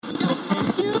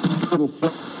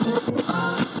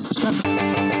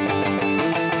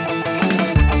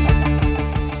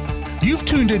You've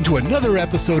tuned into another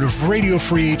episode of Radio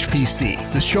Free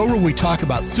HPC, the show where we talk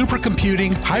about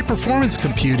supercomputing, high-performance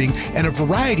computing, and a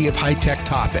variety of high-tech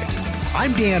topics.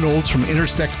 I'm Dan Olds from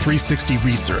Intersect 360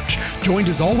 Research, joined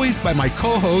as always by my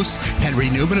co-hosts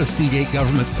Henry Newman of Seagate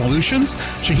Government Solutions,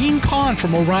 Shaheen Khan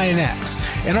from Orion X,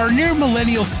 and our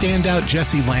near-millennial standout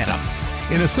Jesse Lanham.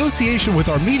 In association with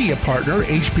our media partner,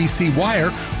 HPC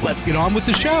Wire, let's get on with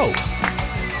the show.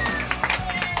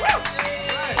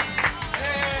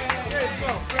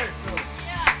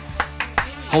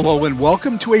 Hello and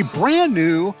welcome to a brand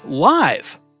new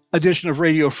live edition of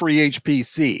Radio Free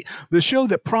HPC, the show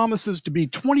that promises to be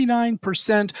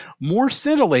 29% more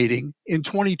scintillating in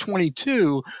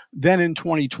 2022 than in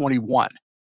 2021.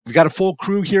 We've got a full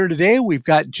crew here today. We've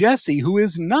got Jessie, who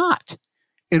is not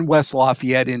in West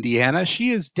Lafayette, Indiana.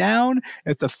 She is down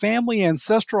at the family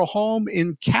ancestral home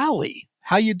in Cali.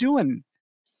 How you doing?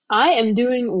 I am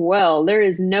doing well. There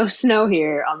is no snow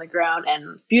here on the ground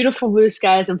and beautiful blue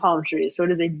skies and palm trees. So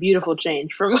it is a beautiful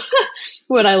change from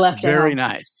what I left at home. Very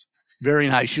nice. Very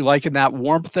nice. You liking that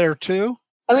warmth there too?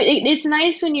 I mean, it's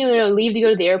nice when you leave to go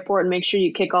to the airport and make sure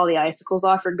you kick all the icicles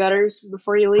off your gutters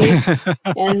before you leave.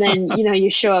 And then, you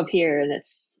show up here and it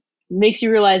makes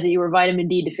you realize that you were vitamin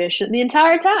D deficient the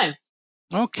entire time.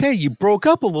 Okay, you broke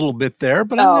up a little bit there,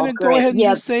 but I'm going to go ahead and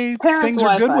just say things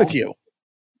are good with you.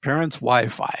 Parents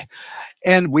Wi-Fi.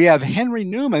 And we have Henry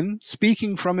Newman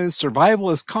speaking from his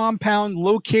survivalist compound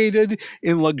located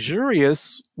in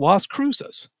luxurious Las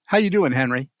Cruces. How you doing,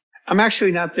 Henry? I'm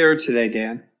actually not there today,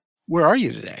 Dan. Where are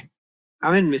you today?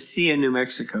 I'm in Mesilla, New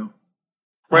Mexico.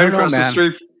 Right across the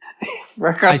street.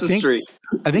 Right across the street.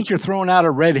 I think you're throwing out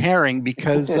a red herring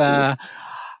because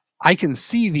I can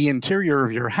see the interior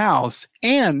of your house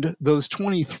and those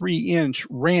 23-inch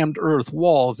rammed earth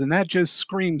walls, and that just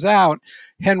screams out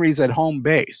Henry's at home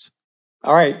base.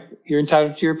 All right. You're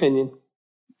entitled to your opinion.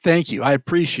 Thank you. I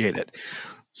appreciate it.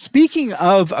 Speaking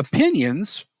of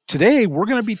opinions, today we're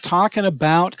going to be talking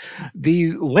about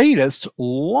the latest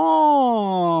long-awaited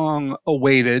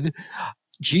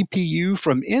GPU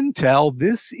from Intel.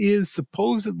 This is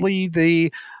supposedly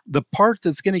the part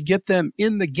that's going to get them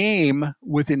in the game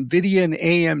with NVIDIA and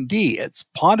AMD. It's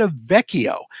Ponte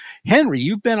Vecchio. Henry,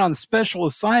 you've been on special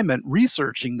assignment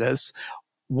researching this.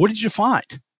 What did you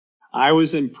find? I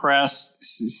was impressed,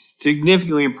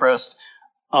 significantly impressed,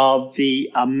 of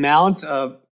the amount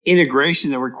of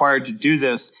integration that required to do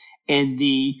this and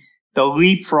the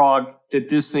leapfrog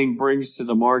that this thing brings to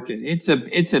the market. It's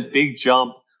a big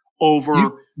jump over.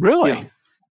 Really?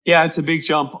 Yeah, it's a big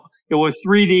jump. With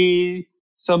 3D,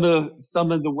 some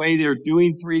of the way they're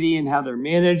doing 3D and how they're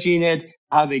managing it,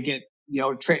 how they get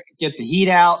get the heat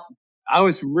out. I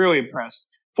was really impressed.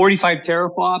 45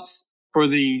 teraflops for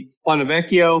the Ponte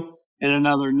Vecchio and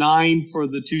another 9 for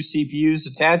the 2 CPUs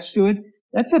attached to it.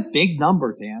 That's a big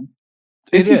number, Dan.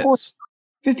 It is.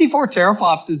 54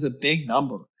 teraflops is a big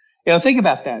number. Think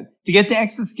about that. To get to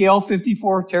exascale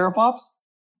 54 teraflops,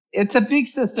 it's a big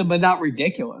system, but not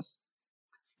ridiculous.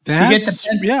 You get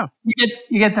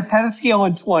the petascale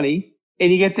in 20,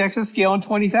 and you get the exascale in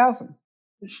 20,000.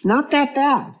 It's not that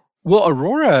bad. Well,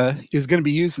 Aurora is going to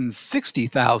be using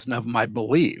 60,000 of them, I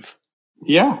believe.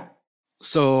 Yeah.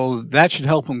 So that should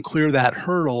help them clear that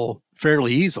hurdle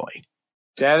fairly easily.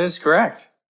 That is correct.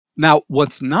 Now,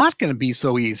 what's not going to be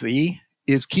so easy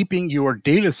is keeping your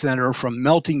data center from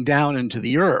melting down into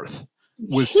the earth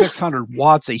with 600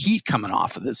 watts of heat coming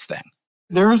off of this thing.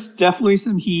 There's definitely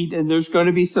some heat, and there's going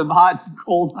to be some hot and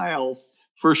cold aisles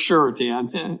for sure,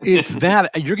 Dan. It's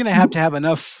that you're going to have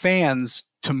enough fans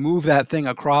to move that thing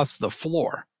across the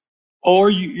floor. Or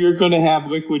you're going to have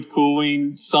liquid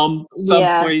cooling some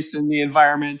place in the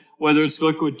environment, whether it's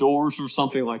liquid doors or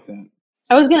something like that.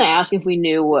 I was going to ask if we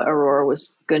knew what Aurora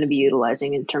was going to be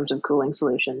utilizing in terms of cooling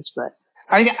solutions, but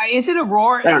is it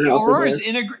Aurora? I don't know. Aurora is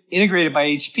integrated by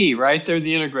HP, right? They're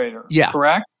the integrator. Yeah.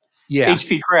 Correct? Yeah.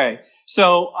 HP Cray.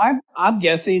 So I'm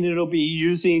guessing it'll be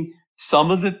using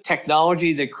some of the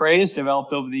technology that Cray has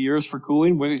developed over the years for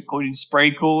cooling, including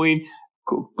spray cooling,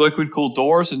 liquid cooled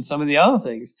doors, and some of the other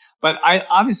things. But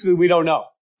obviously we don't know.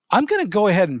 I'm going to go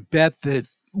ahead and bet that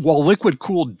while liquid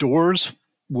cooled doors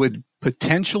would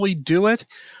potentially do it,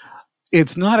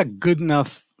 it's not a good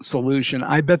enough solution.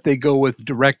 I bet they go with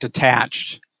direct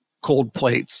attached cold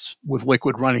plates with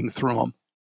liquid running through them.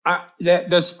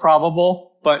 That's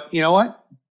probable, but you know what?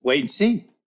 Wait and see.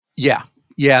 Yeah.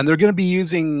 And they're going to be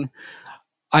using,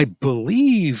 I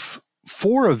believe,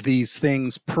 4 of these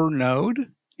things per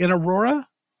node in Aurora.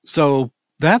 So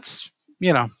that's,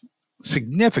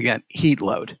 significant heat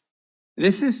load.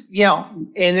 This is,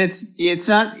 and it's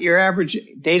not your average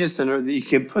data center that you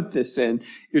can put this in.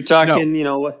 You're talking,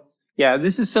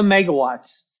 this is some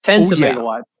megawatts, tens of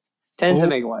megawatts.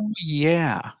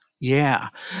 Yeah. Yeah.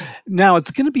 Now,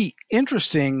 it's going to be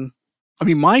interesting. I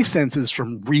mean, my sense is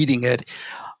from reading it,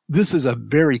 this is a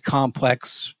very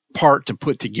complex part to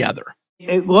put together.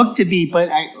 It looked to be, but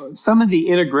some of the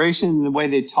integration and the way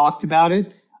they talked about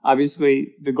it,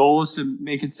 obviously the goal is to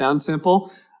make it sound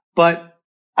simple, but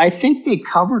I think they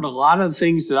covered a lot of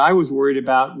things that I was worried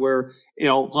about, where,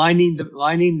 lining the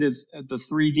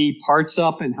 3D parts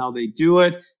up and how they do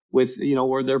it with,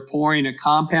 where they're pouring a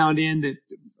compound in that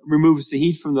removes the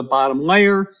heat from the bottom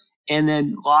layer and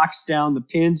then locks down the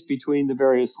pins between the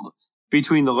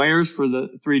layers for the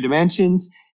 3 dimensions.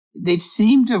 They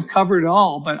seem to have covered it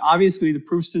all, but obviously the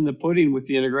proof's in the pudding with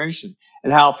the integration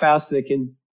and how fast they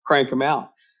can crank them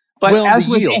out. But as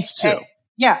the yields too.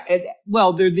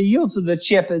 They're the yields of the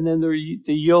chip, and then they're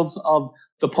the yields of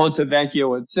the Ponte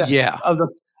Vecchio itself. Yeah.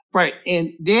 Right.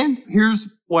 And Dan,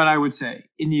 here's what I would say.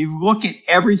 And you look at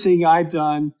everything I've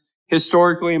done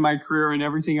historically in my career and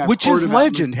everything I've Which heard is about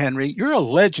legend, Henry. You're a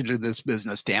legend in this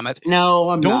business, damn it. No,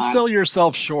 I'm not. Don't sell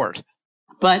yourself short.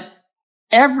 But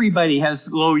everybody has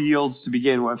low yields to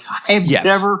begin with. I've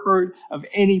never heard of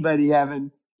anybody having,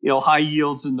 high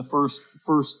yields in the first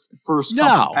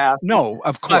couple passes. No,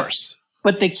 of course.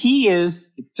 But the key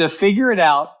is to figure it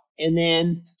out and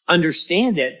then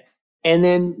understand it and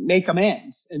then make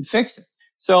amends and fix it.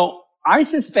 So I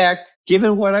suspect,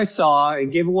 given what I saw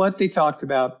and given what they talked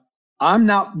about, I'm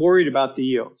not worried about the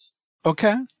yields.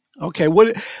 Okay.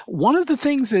 One of the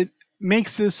things that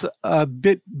makes this a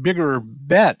bit bigger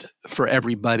bet for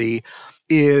everybody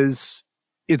is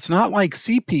it's not like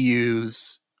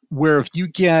CPUs where if you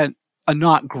get a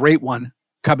not great one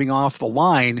coming off the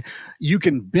line, you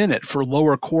can bin it for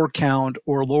lower core count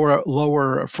or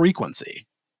lower frequency.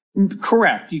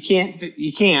 Correct. You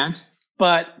can't.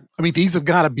 But I mean, these have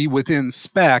got to be within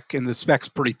spec, and the spec's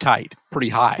pretty tight, pretty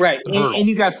high. Right. And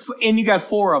you got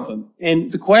 4 of them.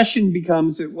 And the question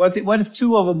becomes, what if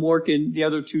 2 of them work and the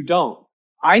other 2 don't?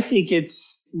 I think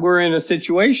we're in a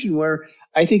situation where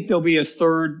I think there'll be a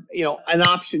third, an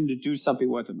option to do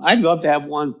something with them. I'd love to have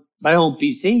my own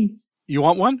PC. You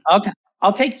want one?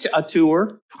 I'll take a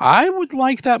tour. I would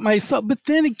like that myself. But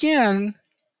then again,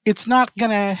 it's not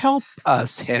going to help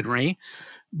us, Henry,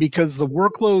 because the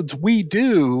workloads we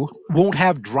do won't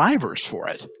have drivers for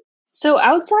it. So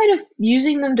outside of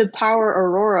using them to power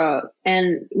Aurora,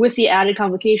 and with the added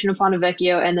complication of Ponte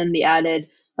Vecchio and then the added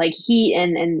heat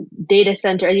and data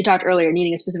center, as you talked earlier,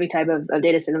 needing a specific type of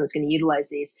data center that's going to utilize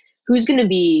these, who's going to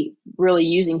be really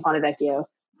using Ponte Vecchio?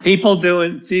 People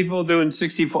doing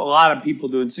 64, a lot of people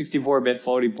doing 64-bit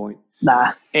floating point.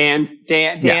 Nah. And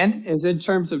Dan is in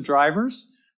terms of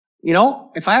drivers,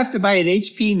 if I have to buy an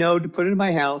HP node to put in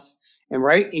my house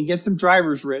and get some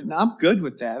drivers written, I'm good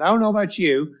with that. I don't know about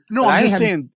you. No, I'm just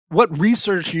saying, what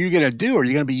research are you going to do? Are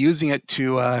you going to be using it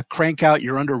to crank out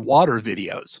your underwater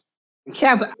videos?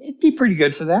 Yeah, but it'd be pretty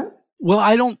good for that. Well,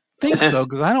 I don't think so,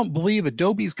 because I don't believe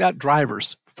Adobe's got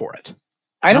drivers for it.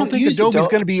 I don't think Adobe's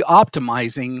going to be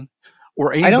optimizing,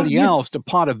 or anybody else, to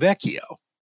Ponte Vecchio.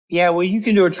 Yeah, well, you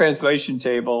can do a translation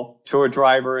table to a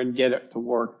driver and get it to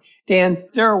work. Dan,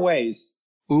 there are ways.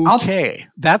 Okay.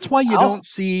 That's why you don't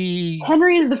see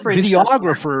Henry is the French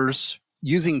videographers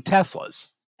using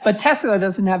Teslas. But Tesla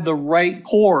doesn't have the right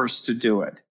cores to do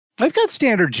it. They've got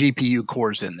standard GPU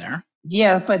cores in there.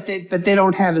 Yeah, but they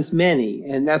don't have as many,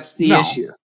 and that's the issue.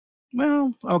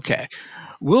 Well, okay.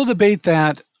 We'll debate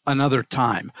that another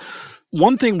time.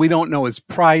 One thing we don't know is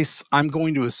price. I'm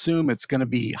going to assume it's going to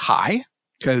be high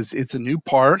because it's a new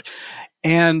part.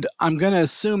 And I'm going to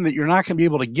assume that you're not going to be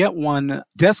able to get one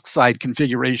desk side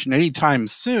configuration anytime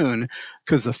soon,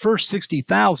 because the first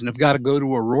 60,000 have got to go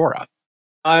to Aurora.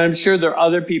 I'm sure there are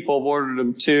other people who've ordered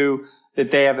them too that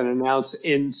they haven't announced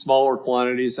in smaller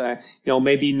quantities.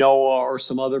 Maybe Noah or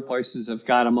some other places have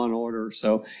got them on order.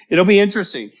 So it'll be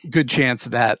interesting. Good chance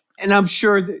of that. And I'm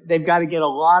sure that they've got to get a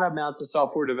lot of amounts of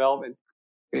software development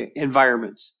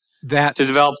environments to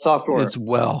develop software as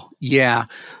well. Yeah.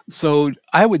 So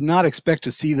I would not expect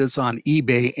to see this on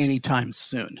eBay anytime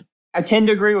soon. I tend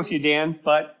to agree with you, Dan,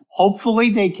 but hopefully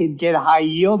they can get a high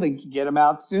yield and can get them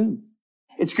out soon.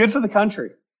 It's good for the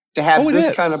country to have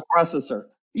this kind of processor.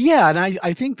 Yeah, and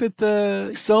I think that the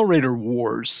accelerator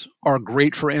wars are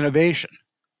great for innovation.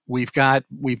 We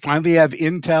finally have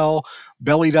Intel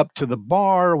bellied up to the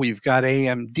bar. We've got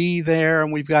AMD there,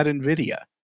 and we've got NVIDIA.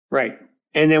 Right.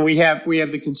 And then we have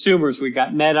the consumers. We've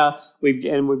got Meta. We've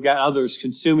got others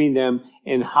consuming them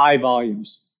in high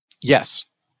volumes. Yes.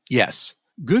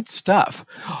 Good stuff.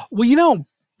 Well,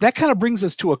 that kind of brings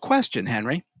us to a question,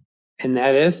 Henry. And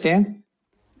that is, Dan?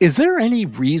 Is there any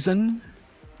reason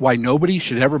why nobody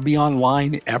should ever be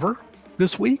online ever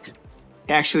this week?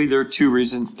 Actually, there are two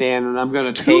reasons, Dan, and I'm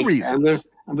going to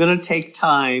take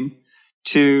time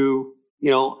to,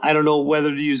 I don't know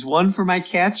whether to use one for my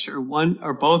catch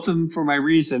or both of them for my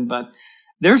reason, but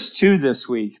there's two this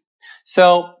week.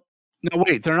 So, no,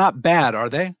 wait, they're not bad, are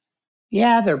they?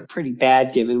 Yeah, they're pretty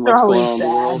bad given what's going on in the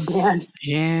world. Man.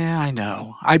 Yeah, I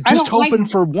know. I'm just hoping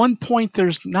for one point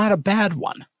there's not a bad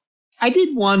one. I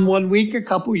did one week a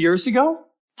couple years ago.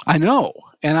 I know,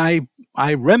 and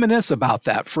I reminisce about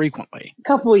that frequently. A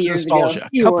couple of years ago.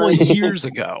 A couple of years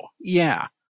ago. Yeah.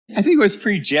 I think it was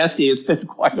pre-Jesse. It's been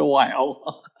quite a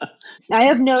while. I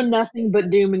have known nothing but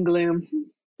doom and gloom.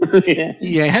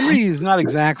 Yeah, Henry is not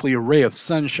exactly a ray of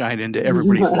sunshine into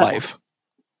everybody's life.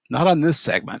 Not on this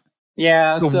segment.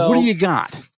 Yeah. So what do you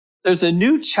got? There's a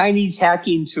new Chinese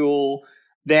hacking tool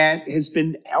that has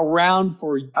been around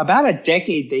for about a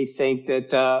decade, they think,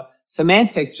 that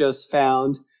Symantec just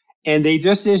found. And they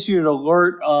just issued an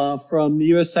alert from the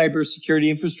U.S. Cybersecurity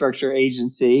Infrastructure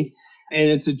Agency. And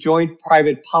it's a joint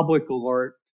private-public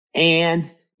alert.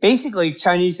 And basically,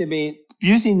 Chinese have been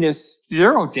using this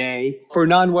 0 day for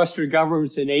non-Western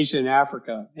governments in Asia and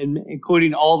Africa, and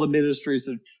including all the ministries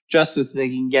of justice they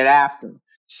can get after.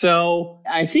 So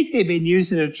I think they've been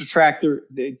using it to track their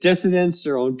dissidents,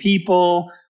 their own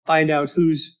people, find out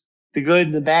who's the good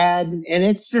and the bad. And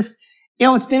it's just,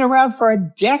 it's been around for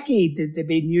a decade that they've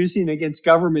been using against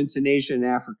governments in Asia and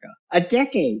Africa. A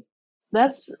decade.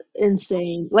 That's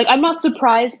insane. Like, I'm not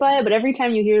surprised by it, but every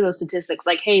time you hear those statistics,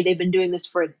 like, hey, they've been doing this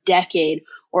for a decade,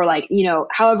 or like,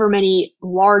 however many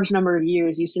large number of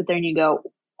years, you sit there and you go,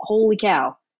 holy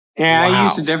cow. Yeah, Wow.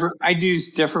 I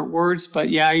use different words, but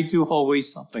yeah, I do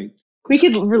always something. We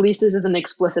could release this as an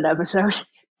explicit episode.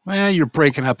 Well, you're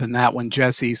breaking up in that one,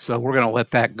 Jesse, so we're going to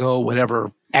let that go,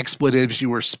 whatever expletives you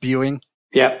were spewing.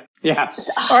 Yep. Yeah.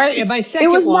 All right, and my second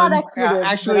it was one not expletives,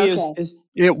 actually okay. is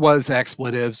it was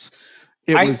expletives.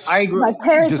 I agree. My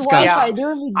parents' Wi-Fi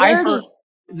doing me dirty.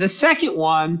 The second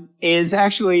one is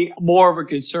actually more of a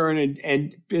concern,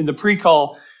 and in the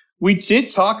pre-call, we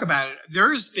did talk about it.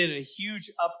 There has been a huge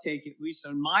uptake, at least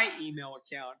on my email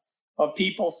account, of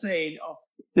people saying,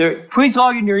 please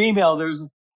log in your email.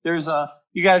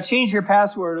 You got to change your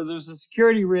password, or there's a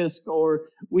security risk, or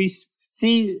we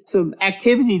see some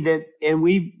activity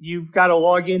you've got to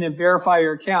log in and verify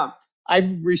your account.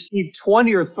 I've received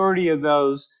 20 or 30 of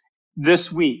those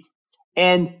this week.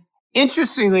 And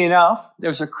interestingly enough,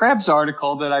 there's a Krebs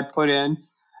article that I put in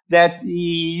that the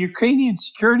Ukrainian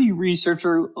security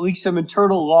researcher leaked some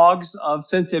internal logs of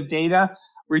sensitive data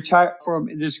from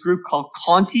this group called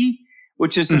Ponte,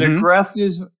 which is an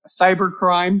aggressive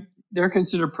cybercrime. They're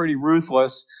considered pretty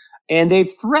ruthless, and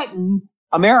they've threatened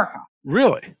America.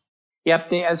 Really?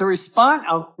 Yep. As a response,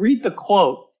 I'll read the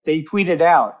quote they tweeted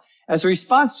out. As a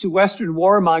response to Western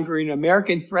warmongering and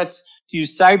American threats to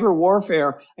use cyber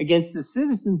warfare against the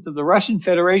citizens of the Russian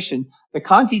Federation, the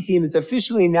Conti team is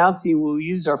officially announcing we will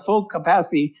use our full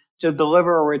capacity to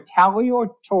deliver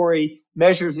retaliatory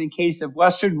measures in case of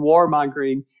Western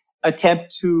warmongering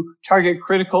attempt to target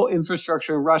critical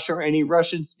infrastructure in Russia or any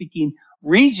Russian-speaking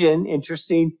region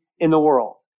interesting in the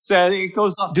world. So it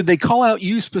goes on. Did they call out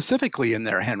you specifically in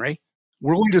there, Henry?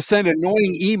 We're going to send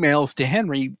annoying emails to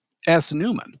Henry S.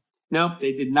 Newman. No,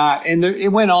 they did not. And it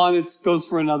went on. It goes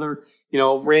for another,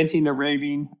 ranting and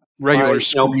raving. Regular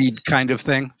screed kind of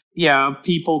thing. Yeah,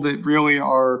 people that really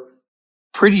are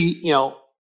pretty,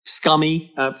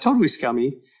 scummy, totally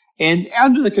scummy, and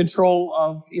under the control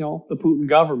of, the Putin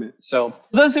government. So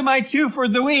those are my two for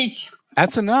the week.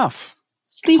 That's enough.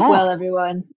 Sleep well,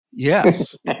 everyone.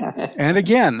 Yes. And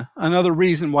again, another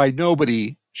reason why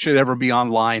nobody should ever be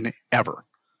online ever.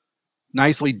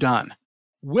 Nicely done.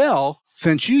 Well,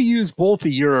 since you use both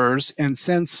of yours, and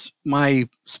since my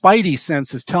spidey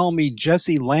sense is telling me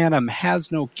Jesse Lanham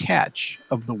has no catch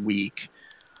of the week,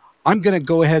 I'm going to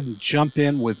go ahead and jump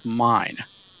in with mine.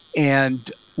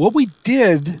 And what we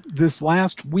did this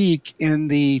last week in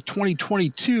the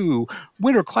 2022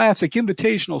 Winter Classic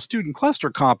Invitational Student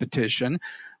Cluster Competition,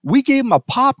 we gave them a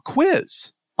pop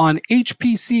quiz on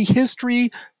HPC history,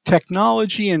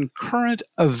 technology, and current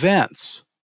events.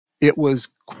 It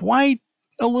was quite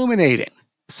illuminating.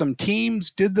 Some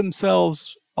teams did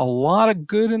themselves a lot of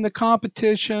good in the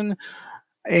competition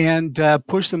and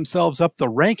pushed themselves up the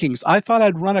rankings. I thought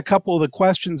I'd run a couple of the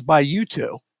questions by you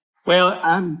two. Well,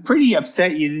 I'm pretty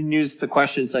upset you didn't use the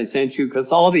questions I sent you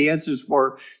because all the answers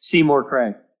were Seymour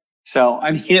Cray. So,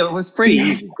 it was pretty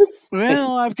easy.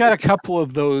 Well, I've got a couple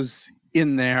of those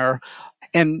in there.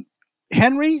 And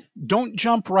Henry, don't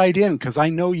jump right in because I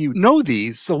know you know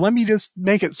these. So let me just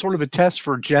make it sort of a test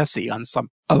for Jesse on some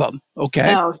of them.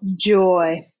 Okay. Oh,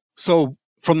 joy. So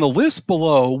from the list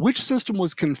below, which system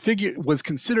was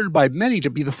considered by many to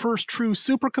be the first true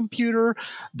supercomputer?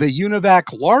 The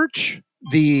UNIVAC Larch,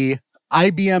 the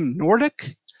IBM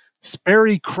Nordic,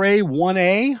 Sperry Cray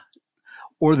 1A,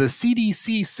 or the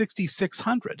CDC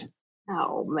 6600?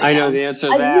 Oh, man. I know the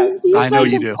answer to that. These I know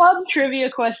like you the do. pub trivia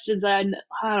questions. I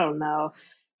don't know.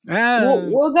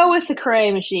 We'll go with the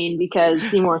Cray machine because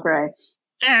Seymour Cray.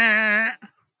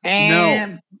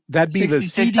 No, that'd be the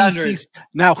 6600. CDC.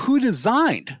 Now, who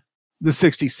designed the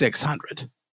 6600?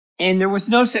 And there was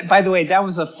no, by the way, that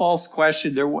was a false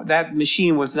question. That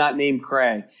machine was not named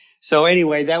Cray. So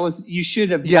anyway, you should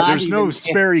have. Yeah, there's no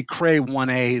Sperry Cray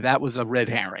 1A. That was a red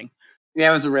herring. Yeah,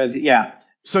 it was a red. Yeah.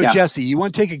 So yeah. Jesse, you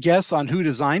want to take a guess on who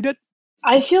designed it?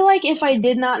 I feel like if I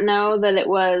did not know that it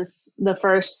was the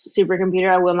first supercomputer,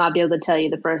 I will not be able to tell you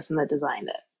the person that designed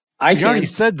it. You already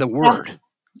said the word.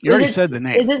 You already said the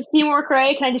name. Is it Seymour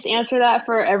Cray? Can I just answer that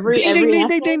for every ding, answer?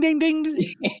 Ding, ding, ding,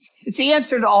 ding. It's the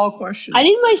answer to all questions. I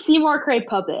need my Seymour Cray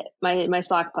puppet, my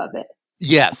sock puppet.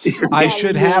 Yes, I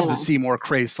should have the Seymour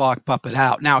Cray sock puppet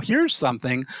out. Now, here's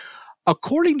something.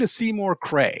 According to Seymour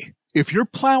Cray, if you're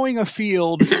plowing a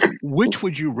field, which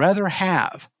would you rather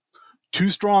have? 2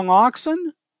 strong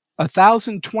oxen,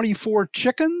 1,024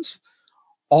 chickens,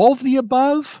 all of the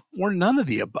above, or none of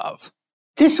the above?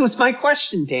 This was my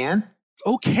question, Dan.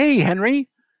 Okay, Henry,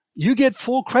 you get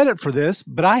full credit for this,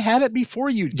 but I had it before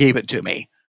you gave it to me.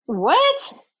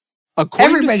 What?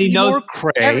 According to Seymour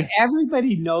Cray,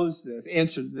 everybody knows this.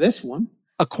 Answer this one.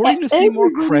 According to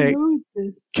Seymour Cray,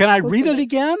 can I read it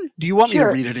again? Do you want me to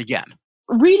read it again?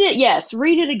 Read it, yes.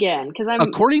 Read it again, because I'm.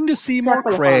 According to Seymour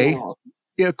Cray,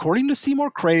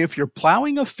 if you're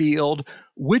plowing a field,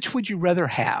 which would you rather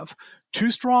have?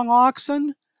 2 strong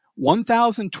oxen,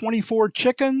 1,024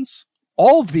 chickens,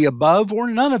 all of the above, or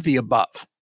none of the above?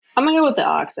 I'm gonna go with the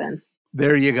oxen.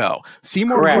 There you go.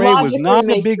 Seymour Cray was not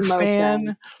a big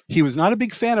fan. He was not a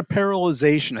big fan of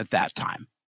parallelization at that time.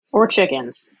 Or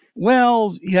chickens.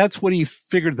 Well, that's what he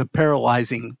figured the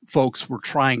paralyzing folks were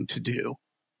trying to do.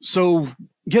 So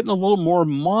getting a little more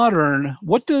modern,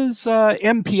 what does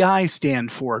MPI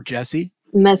stand for, Jesse?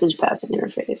 Message passing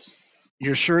interface.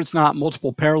 You're sure it's not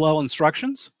multiple parallel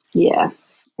instructions? Yeah.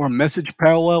 Or message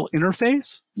parallel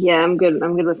interface? Yeah, I'm good.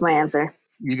 I'm good with my answer.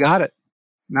 You got it.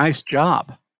 Nice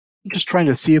job. I'm just trying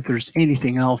to see if there's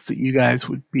anything else that you guys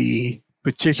would be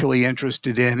particularly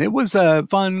interested in. It was a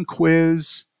fun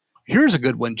quiz. Here's a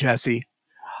good one, Jesse.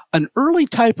 An early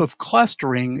type of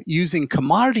clustering using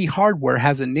commodity hardware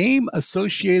has a name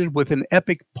associated with an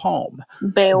epic poem.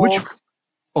 Beowulf.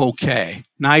 Okay,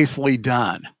 nicely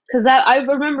done. Because I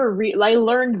remember I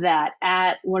learned that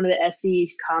at one of the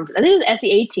SE conferences. I think it was SE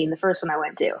 18, the first one I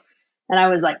went to. And I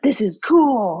was like, this is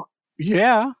cool.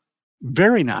 Yeah,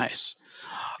 very nice.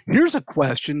 Here's a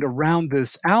question to round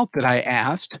this out that I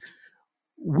asked.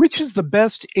 Which is the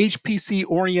best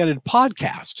HPC-oriented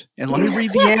podcast? And let me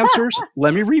read the answers.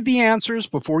 Let me read the answers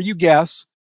before you guess.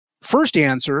 First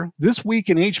answer, This Week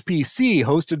in HPC,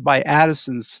 hosted by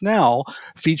Addison Snell,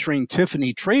 featuring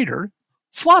Tiffany Trader.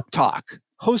 Flop Talk,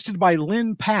 hosted by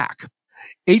Lynn Pack.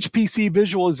 HPC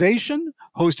Visualization,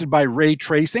 hosted by Ray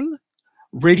Tracing.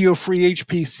 Radio Free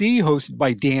HPC, hosted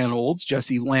by Dan Olds,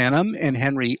 Jesse Lanham, and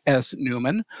Henry S.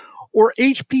 Newman. Or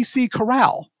HPC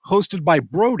Corral, hosted by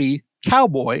Brody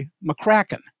Cowboy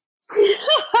McCracken.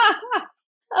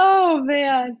 Oh,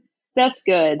 man. That's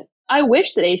good. I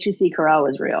wish that HPC Corral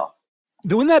was real.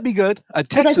 Wouldn't that be good? A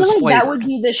Texas I feel like flavored. That would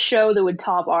be the show that would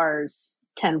top ours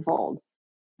tenfold.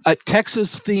 A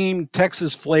Texas themed,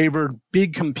 Texas flavored,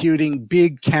 big computing,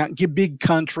 big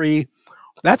country.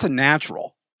 That's a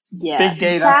natural. Yeah. Big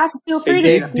data. Feel free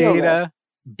to steal data,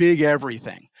 big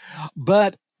everything.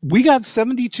 But we got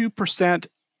 72%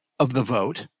 of the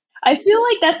vote. I feel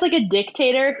like that's like a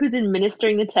dictator who's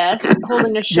administering the test,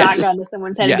 holding a shotgun to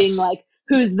someone's head, being like,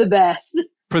 who's the best?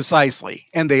 Precisely.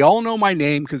 And they all know my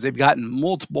name because they've gotten many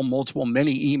emails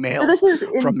from me. So this is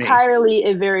entirely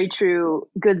a very true,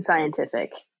 good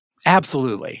scientific.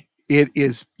 Absolutely. It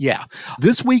is, yeah.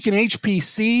 This Week in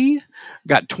HPC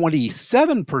got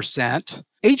 27%.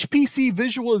 HPC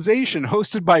Visualization,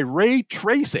 hosted by Ray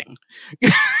Tracing,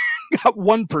 got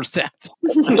 1%.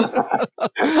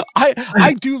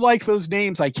 I do like those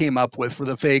names I came up with for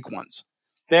the fake ones.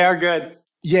 They are good.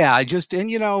 Yeah,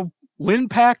 Lynn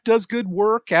Pack does good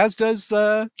work, as does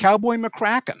Cowboy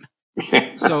McCracken.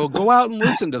 So go out and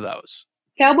listen to those.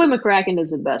 Cowboy McCracken does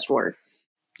the best work.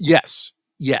 Yes.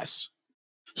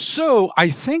 So I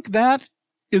think that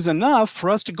is enough for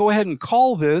us to go ahead and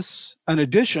call this an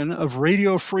edition of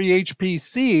Radio Free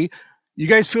HPC. You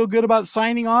guys feel good about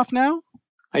signing off now?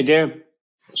 I do.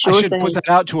 Sure I should thing. put that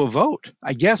out to a vote,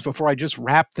 I guess, before I just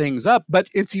wrap things up. But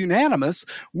it's unanimous.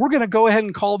 We're going to go ahead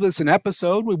and call this an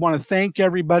episode. We want to thank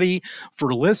everybody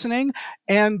for listening.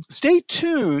 And stay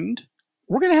tuned.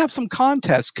 We're going to have some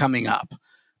contests coming up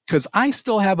because I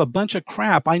still have a bunch of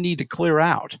crap I need to clear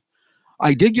out.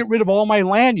 I did get rid of all my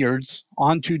lanyards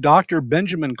onto Dr.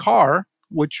 Benjamin Carr,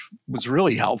 which was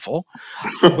really helpful.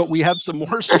 But we have some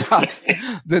more stuff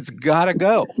that's got to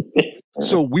go.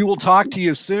 So we will talk to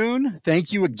you soon.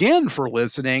 Thank you again for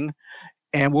listening.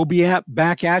 And we'll be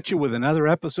back at you with another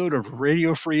episode of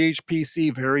Radio Free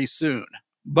HPC very soon.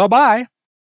 Bye-bye.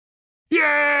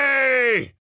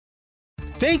 Yay!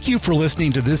 Thank you for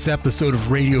listening to this episode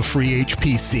of Radio Free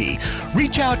HPC.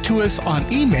 Reach out to us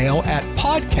on email at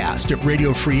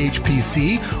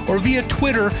podcast@RadioFreeHPC or via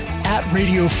Twitter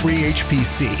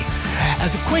 @RadioFreeHPC.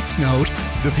 As a quick note,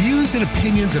 the views and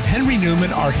opinions of Henry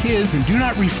Newman are his and do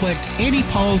not reflect any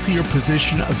policy or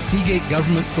position of Seagate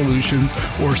Government Solutions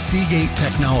or Seagate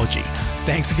Technology.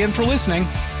 Thanks again for listening.